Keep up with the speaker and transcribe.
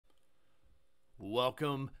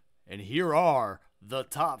Welcome, and here are the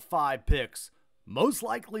top 5 picks most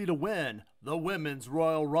likely to win the Women's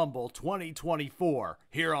Royal Rumble 2024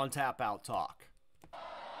 here on Tap Out Talk.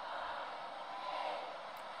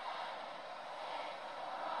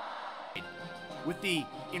 With the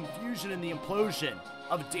infusion and the implosion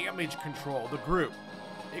of Damage Control, the group,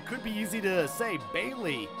 it could be easy to say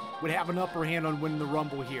Bayley would have an upper hand on winning the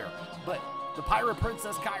Rumble here, but the Pirate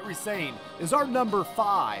Princess Kairi Sane is our number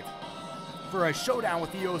 5 for a showdown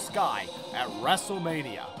with Io Sky at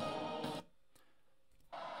WrestleMania.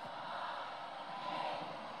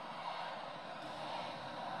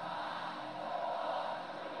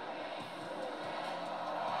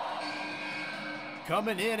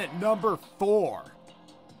 Coming in at number 4,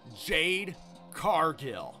 Jade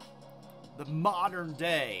Cargill. The modern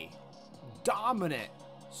day, dominant,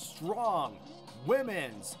 strong,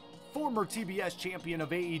 women's former TBS champion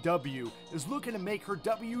of AEW is looking to make her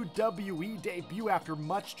WWE debut after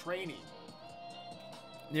much training.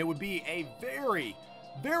 It would be a very,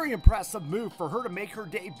 very impressive move for her to make her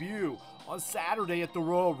debut on Saturday at the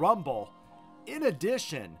Royal Rumble, in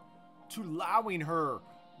addition to allowing her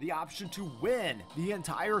the option to win the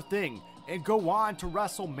entire thing and go on to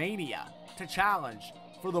WrestleMania to challenge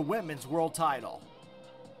for the Women's World title.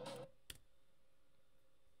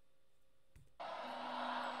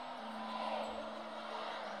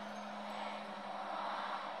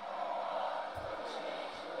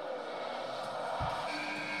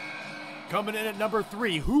 Coming in at number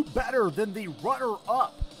 3, who better than the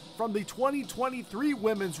runner-up from the 2023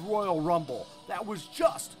 Women's Royal Rumble that was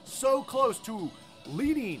just so close to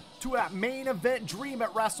leading to a main event dream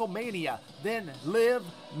at WrestleMania than Liv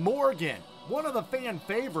Morgan, one of the fan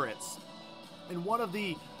favorites and one of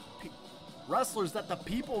the wrestlers that the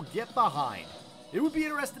people get behind. It would be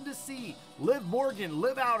interesting to see Liv Morgan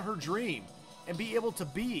live out her dream and be able to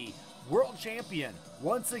be world champion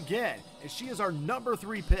once again, and she is our number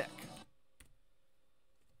 3 pick.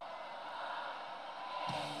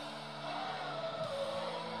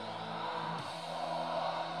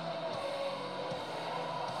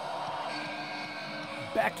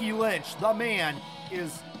 Becky Lynch, the man,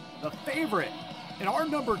 is the favorite and our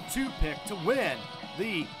number 2 pick to win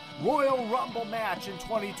the Royal Rumble match in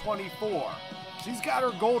 2024. She's got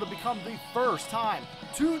her goal to become the first time,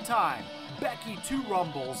 2-time Becky 2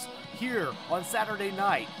 Rumbles here on Saturday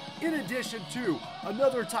night, in addition to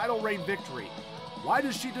another title reign victory. Why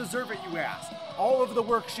does she deserve it, you ask? All of the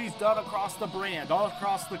work she's done across the brand, all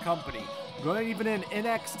across the company, going even in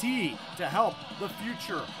NXT to help the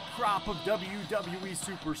future crop of WWE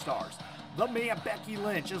superstars. The man Becky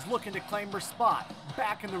Lynch is looking to claim her spot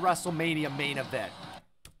back in the WrestleMania main event.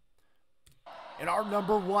 And our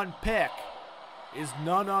number 1 pick is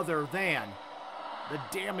none other than the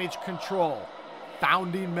Damage Control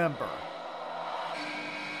founding member,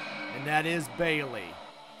 and that is Bayley.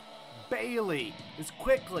 Bayley has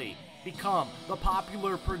quickly become the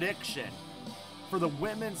popular prediction for the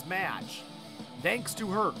women's match, thanks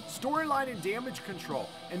to her storyline and Damage Control.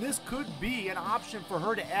 And this could be an option for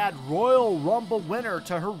her to add Royal Rumble winner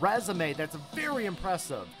to her resume. That's very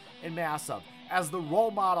impressive and massive, as the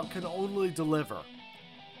role model can only deliver.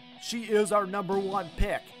 She is our number 1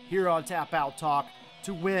 pick here on Tap Out Talk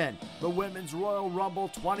to win the Women's Royal Rumble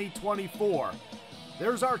 2024.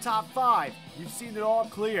 There's our top 5. You've seen it all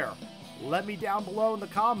clear. Let me down below in the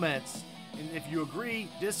comments, and if you agree,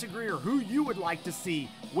 disagree, or who you would like to see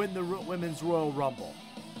win the Women's Royal Rumble.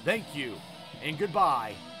 Thank you, and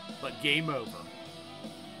goodbye, but game over.